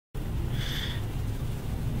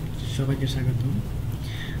সবাইকে স্বাগতম।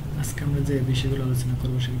 আজকে আমরা যে বিষয়গুলো আলোচনা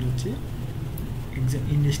করব সেগুলো হচ্ছে একজন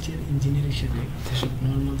ইন্ডাস্ট্রিয়াল ইঞ্জিনিয়ার হিসেবে যেসব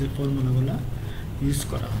নর্মাল যে ফর্মুলাগুলো ইউজ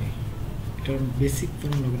করা হয়, এটার বেসিক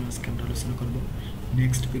ফর্মুলাগুলো আজকে আমরা আলোচনা করব।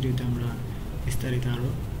 নেক্সট ভিডিওতে আমরা বিস্তারিত আরও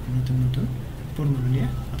নতুন নতুন ফর্মুলা নিয়ে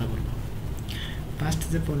কথা বলব। ফার্স্ট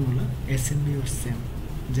যে ফর্মুলা এসএমবি অর সেম,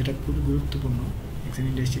 যেটা খুবই গুরুত্বপূর্ণ একজন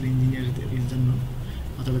ইন্ডাস্ট্রিয়াল ইঞ্জিনিয়ারের জন্য,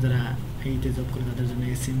 অথবা যারা এইতে জব করে তাদের জন্য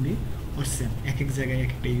এসএমবি অর সেম এক এক জায়গায়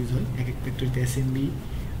এক একটা ইউজ হয়। এক এক ফ্যাক্টরিতে এসএমবি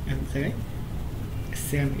এক জায়গায়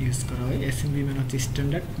সেম ইউজ করা হয়। এসএমবি মানে হচ্ছে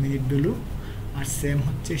স্ট্যান্ডার্ড মিনিট ভ্যালু, আর সেম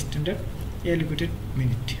হচ্ছে স্ট্যান্ডার্ড অ্যালোকেটেড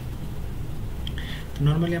মিনিট। তো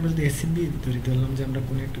নর্মালি আমরা যদি এসএমবি ধরলাম যে আমরা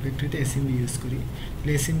কোনো একটা ফ্যাক্টরিতে এসএমবি ইউজ করি,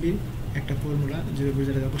 তাহলে এসএমবির একটা ফর্মুলা যদি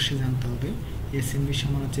বোঝাতে অবশ্যই জানতে হবে। এসএমবি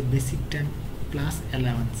সমান হচ্ছে বেসিক টাইম প্লাস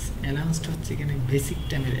অ্যালাউন্স। অ্যালাউন্সটা হচ্ছে এখানে বেসিক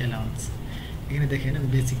টাইমের অ্যালাউন্স। এখানে দেখেন আমি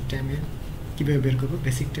বেসিক টাইমের কীভাবে বের করবো।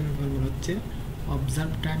 বেসিক টাইমের ফর্মুলা হচ্ছে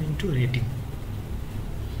observe time into rating,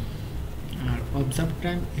 R observe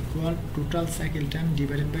time equal total cycle time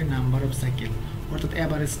divided by number of cycle, অর্থাৎ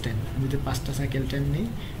অ্যাভারেজ টাইম। আমি যদি 5টা সাইকেল টাইম নিই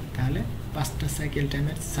তাহলে 5টা সাইকেল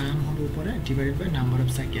টাইমের সাম হবে উপরে divided by number of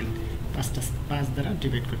cycle, 5 দ্বারা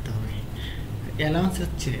ডিভাইড করতে হবে। অ্যালাউন্স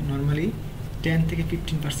হচ্ছে নর্মালি 10 থেকে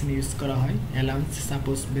 15% ইউজ করা হয়। অ্যালাউন্স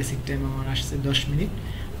সাপোজ বেসিক টাইম আমার আসছে 10 মিনিট,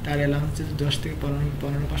 তার অ্যালাউন্স যদি 10 থেকে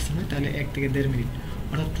 15% হয় তাহলে 1 থেকে 1.5 মিনিট,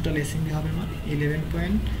 অর্থাৎ টোটাল এসএমবি হবে আমার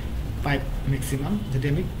 11.5 ম্যাক্সিমাম যদি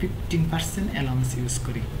আমি 15% অ্যালাউন্স ইউজ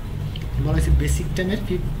করি। বলা হয়েছে বেসিক টাইমের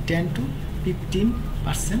 10 to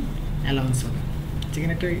 15% অ্যালাউন্স হবে।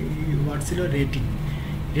 যেখানে একটা ওয়ার্ড ছিল রেটিং।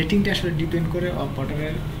 রেটিংটা আসলে ডিপেন্ড করে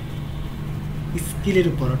অপারেটরের স্কিলের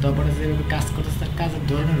উপর, অর্থাৎ অপারেটর যেভাবে কাজ করতেছে তার কাজের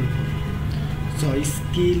ধরনের উপর। So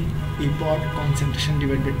skill effort concentration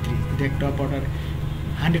divide by 3। যদি একটা অপারেটর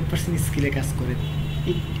 100% স্কিলে কাজ করে,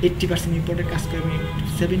 80% ইফোর্টের কাজ করে এবং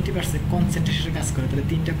 70% কনসেন্ট্রেশনের কাজ করে, তাহলে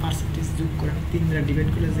 3টা পার্সেন্টেজ যোগ করে 3 দ্বারা ডিভাইড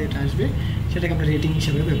করলে যেটা আসবে সেটাকে আমরা রেটিং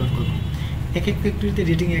হিসাবে ব্যবহার করবো। এক এক ফ্যাক্টরিতে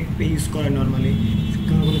রেটিং একটা ইউজ করে নর্মালি।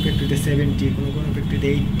 কোনো কোনো ফ্যাক্টরিতে 70, কোনো কোনো ফ্যাক্টরিতে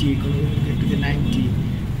 80, কোনো কোনো ফ্যাক্টরিতে 90,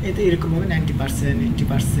 এতে এরকমভাবে 90%,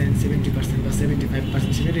 80%, 70% বা 75%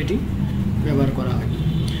 হিসেবে রেটিং ব্যবহার করা হয়।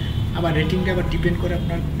 আবার রেটিংটা আবার ডিপেন্ড করে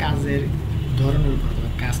আপনার কাজের ধরনের উপর,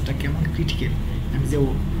 কাজটা কেমন ক্রিটিক্যাল, আমি যে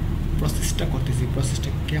প্রসেসটা করতেছি প্রসেসটা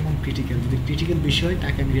কেমন ক্রিটিক্যাল। যদি ক্রিটিক্যাল বেশি হয়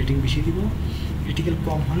তাকে আমি রেটিং বেশি দিব, ক্রিটিক্যাল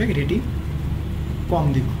কম হলে রেটিং কম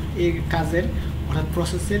দিব। এই কাজের অর্থাৎ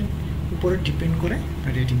প্রসেসের উপরে ডিপেন্ড করে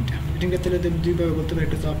রেটিংটা তাহলে দুইভাবে বলতে পারি।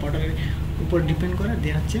 একটা অপারেটরের উপর ডিপেন্ড করে,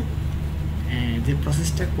 দেওয়া হচ্ছে যে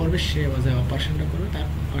প্রসেসটা করবে সে যে অপারেশনটা করবে তার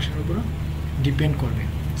অপারেশনের উপরও ডিপেন্ড করবে।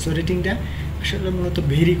 সো রেটিংটা আসলে মূলত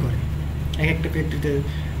ভেরি করে এক একটা ফ্যাক্টরিতে।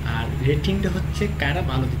 আর রেটিংটা হচ্ছে কারা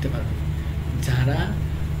ভালো দিতে পারবে, যারা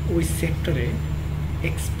ওই সেক্টরে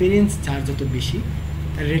এক্সপিরিয়েন্স যার যত বেশি,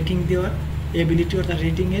 তার রেটিং দেওয়ার এবিলিটি ও তার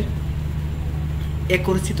রেটিংয়ের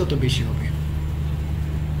অ্যাকুরেসি তত বেশি হবে।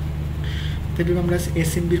 তবে আমরা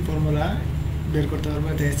এসএমবির ফর্মুলা বের করতে পারবো।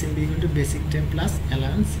 SMB equal to basic time plus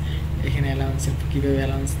allowance. এখানে অ্যালাউন্সের কীভাবে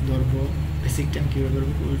অ্যালাউন্স ধরবো, বেসিক টাইম কীভাবে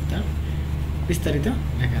ধরবো তার বিস্তারিত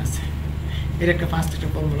লেখা আছে। এর একটা ফার্স্ট একটা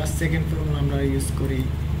ফর্মুলা। সেকেন্ড ফর্মুলা আমরা ইউজ করি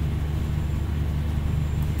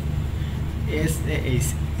SAH,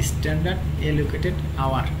 standard allocated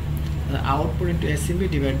hour, output into SMB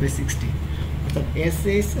divide by 60। অর্থাৎ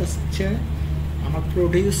SAH হচ্ছে আমার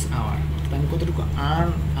প্রডিউস আওয়ার, অর্থাৎ আমি কতটুকু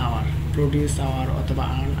আর্ন আওয়ার, প্রডিউস আওয়ার অথবা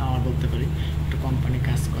আর্ন আওয়ার বলতে পারি। একটা কোম্পানি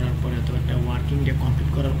কাজ করার পরে অথবা একটা ওয়ার্কিং ডে কমপ্লিট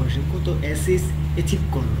করার পরে সে কত SAH অ্যাচিভ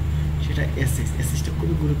করলো, সেটা SAHটা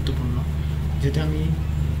খুবই গুরুত্বপূর্ণ। যেহেতু আমি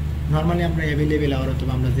নর্মালি আমরা অ্যাভেলেবেল আওয়ার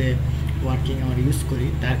অথবা আমরা যে ওয়ার্কিং আওয়ার ইউজ করি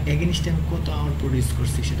তার এগেনস্টে আমি কত আওয়ার প্রডিউস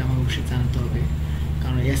করছি সেটা আমার অবশ্যই জানতে হবে।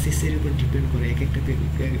 কারণ SAHের উপর ডিপেন্ড করে এক একটা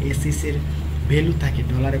SAHের ভ্যালু থাকে,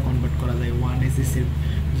 ডলারে কনভার্ট করা যায়। 1 SAHের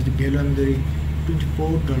যদি ভ্যালু আমি ধরি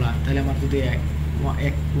 $24, তাহলে আমার যদি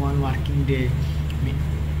ওয়ান ওয়ার্কিং ডে আমি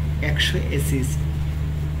 100 SAH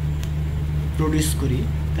প্রডিউস করি,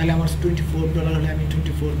 তাহলে আমার $24 হলে আমি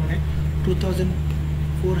 24 মানে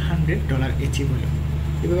 $2400 অ্যাচিভ হলো।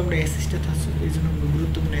 এভাবে আমরা SAHটা থাকছে, এই জন্য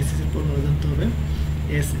গুরুত্বপূর্ণ SAHের ফর্মুলা জানতে হবে।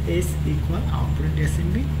 SAH equal output into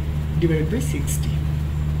SMB divided by 60।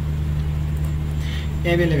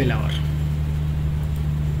 Available hour.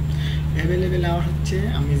 Available hour হচ্ছে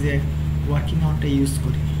আমি যে ওয়ার্কিং আওয়ারটা ইউজ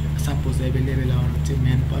করি। সাপোজ অ্যাভেলেবেল আওয়ার হচ্ছে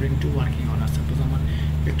man power into working hour. Suppose আমার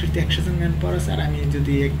ফ্যাক্টরিতে 100 জন ম্যান পাওয়ার আছে, আর আমি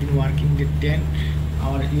যদি একদিন ওয়ার্কিং ডে 10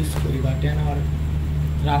 আওয়ার ইউজ করি বা 10 আওয়ার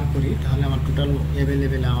রান করি, তাহলে আমার টোটাল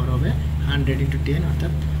অ্যাভেলেবেল আওয়ার হবে 100 ইন্টু 10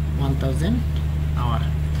 অর্থাৎ 1000 আওয়ার।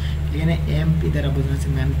 এখানে এমপি দ্বারা বোঝানো হচ্ছে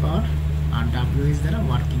ম্যান পাওয়ার আর WH দ্বারা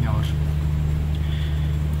ওয়ার্কিং আওয়ার।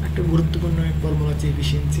 একটা গুরুত্বপূর্ণ ফর্মুলা হচ্ছে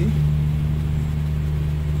এফিসিয়েন্সি।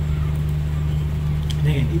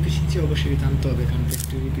 দেখেন ইফিসিয়েন্সি অবশ্যই জানতে হবে, কারণ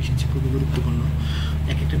ফ্যাক্টরির ইফিসিয়েন্সি খুবই গুরুত্বপূর্ণ।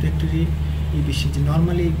 এক একটা factory efficiency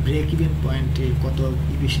normally break even পয়েন্টে কত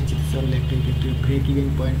ইফিসিয়েন্সিতে চললে একটা ফ্যাক্টরি ব্রেক ইভেন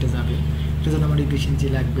পয়েন্টে যাবে, এটা জন্য আমার ইফিসিয়েন্সি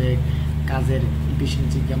লাগবে, কাজের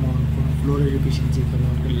ইফিসিয়েন্সি কেমন, কোনো ফ্লোরের ইফিসিয়েন্সি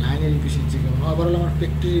কেমন, লাইনের ইফিসিয়েন্সি কেমন, ওভারঅল আমার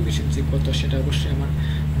ফ্যাক্টরির ইফিসিয়েন্সি কত সেটা অবশ্যই আমার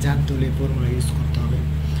জানতে হলে ফর্মুলা ইউজ করতে হবে।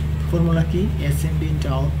 ফর্মুলা কি? SMB into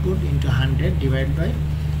output into 100 divide by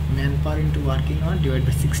man power into working hour divide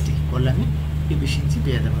by 60 করলে আমি ইফিসিয়েন্সি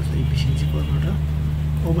পেয়ে যাবো। তো ইফিসিয়েন্সি ফর্মুলাটা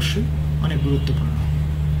অবশ্যই অনেক গুরুত্বপূর্ণ।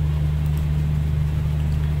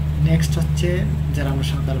 নেক্সট হচ্ছে যারা আমরা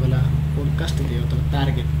সকালবেলা ফোরকাস্ট দিই অথবা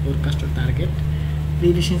টার্গেট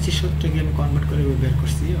ইফিসিয়েন্সি সূত্রকে আমি কনভার্ট করে বের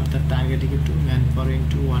করছি, অর্থাৎ target equal to man power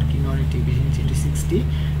into working hour into efficiency into 60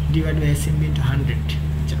 divide by SMB into 100।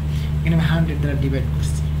 আচ্ছা, এখানে আমি 100 দ্বারা ডিভাইড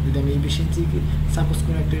করছি। যদি আমি ইফিসিয়েন্সি সাপোজ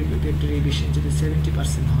কোনো একটা ফ্যাক্টরি ইফিসিয়েন্সি যদি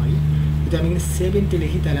 70% হয়, যদি আমি এখানে 70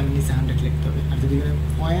 লিখি তাহলে আমি নিচে 100 লিখতে হবে, আর যদি এখানে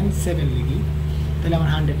 0.7 লিখি তাহলে আমার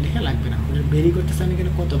 100 লেখা লাগবে না। ওটা বেরি করতেছে আমি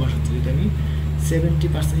এখানে কত বসাচ্ছি, যদি আমি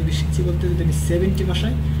 70% ইফিসিয়েন্সি বলতে যদি আমি 70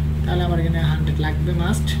 বসাই তাহলে আমার এখানে 100 লাগবে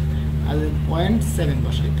মাস্ট, আর যদি 0.7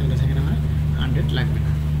 বসাই তাহলে সেখানে আমার 100 লাগবে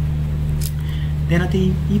না। দেন হাতে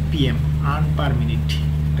ইপিএম আর্ন পার মিনিট,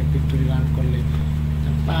 একটা ফ্যাক্টরি রান করলে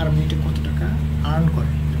পার মিনিটে কত টাকা আর্ন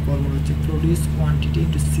করে, ফর্মুলা হচ্ছে produce quantity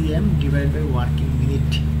into CM divide by working minute,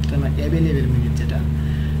 তো আমার অ্যাভেলেবেল মিনিট যেটা,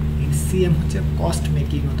 সিএম হচ্ছে কস্ট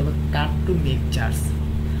মেকিং অথবা কাট টু মেক চার্জ,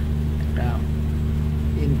 একটা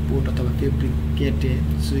ইনপুট অথবা ফেব্রিক কেটে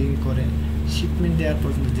সুইং করে শিপমেন্ট দেওয়ার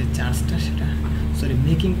পর্যন্ত যে চার্জটা, সেটা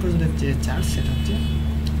মেকিং পর্যন্ত যে চার্জ সেটা হচ্ছে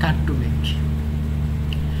কাট to make.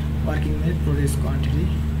 Working minute produce quantity,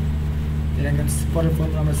 এরকম পরের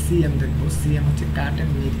ফর্মুলা আমরা সিএম দেখবো। সিএম হচ্ছে cut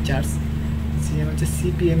and make charge, CM হচ্ছে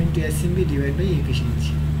CPM into SMB divide by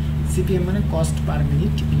efficiency. CPM মানে cost per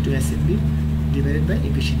minute into SMB divided by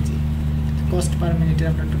efficiency. Cost per মিনিটের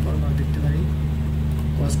আমরা একটা ফর্মুলা দেখতে পারি,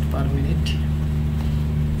 cost per minute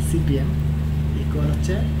CPM equal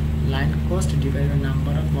হচ্ছে line cost divide by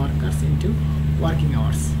number of workers into working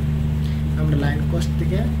hours. আমরা line cost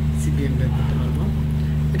থেকে CPM বের করতে পারবো।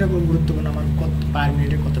 এটা খুব গুরুত্বপূর্ণ, আমার কত পার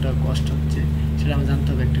মিনিটে কত টাকা কস্ট হচ্ছে সেটা আমি জানতে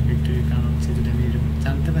হবে একটা ফ্যাক্টরির, কারণ হচ্ছে যদি আমি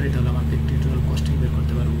জানতে পারি তাহলে আমার ফ্যাক্টরি টোটাল কস্টিং বের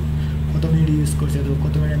করতে পারবো, কত মিনিট ইউজ করছে অথবা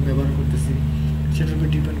কত মিনিট আমি ব্যবহার করতেছি সেটার উপর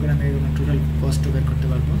ডিপেন্ড করে আমি টোটাল কস্ট বের করতে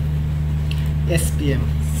পারবো। এসপিএম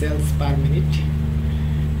সেলস পার মিনিট,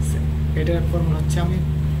 এটার ফর্মুলা হচ্ছে আমি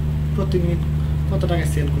প্রতি মিনিট কত টাকা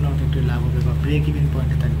সেল করলে আমার ফ্যাক্টরি লাভ হবে বা ব্রেক ইভেন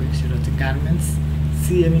পয়েন্টে থাকবে, সেটা হচ্ছে garments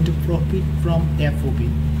CM into profit from FOB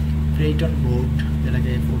freight on board, যেটাকে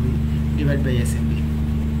এফওবি ডিভাইড বাই এসএমবি।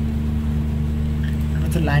 আর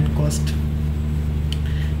হচ্ছে লাইন কস্ট,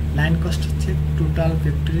 লাইন কস্ট হচ্ছে total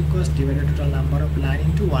factory cost divide by total number of line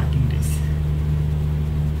into working days.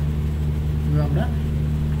 আমরা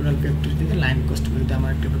total factory থেকে line cost করি, যদি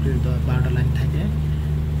আমার একটা factory 12টা line থাকে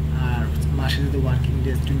আর মাসে যদি ওয়ার্কিং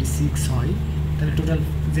ডেজ 26 হয় তাহলে টোটাল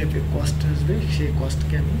যে কস্ট আসবে সেই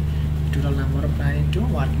কস্টকে আমি total number of line into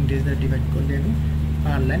working days দ্বারা ডিভাইড করলে আমি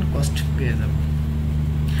পার লাইন কস্ট পেয়ে যাব।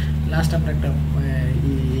 লাস্ট আমরা একটা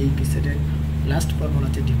এই এপিসোডের লাস্ট ফর্মুলা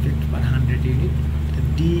হচ্ছে defect per 100 unit,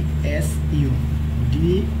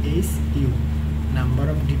 DSU number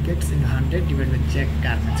of defects in 100 divide by check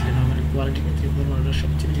garments. এটা নর্মালি কোয়ালিটি ক্ষেত্রে ফর্মুলাটা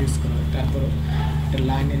সবচেয়ে বেশি ইউজ করা হয়। তারপরও একটা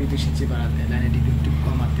লাইনের এফিসিয়েন্সি বাড়াতে, লাইনের ডিফেক্টিভ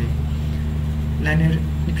কমাতে, লাইনের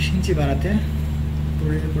এফিসিয়েন্সি বাড়াতে,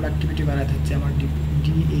 প্রোডাক্টিভিটি বাড়াতে হচ্ছে আমার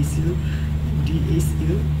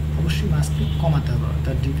ডিএসইউ অবশ্যই মাস্টকে কমাতে হবে,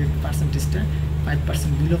 অর্থাৎ ডিফেক্ট পার্সেন্টেজটা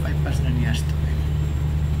 5% বিলো 5% নিয়ে আসতে হবে।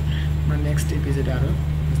 আমরা নেক্সট এপিসোডে আরও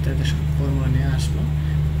বিস্তারিত ফর্মুলা নিয়ে আসবো।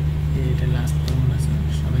 এটা লাস্ট ফর্মুলা।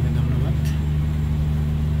 সবাইকে ধন্যবাদ।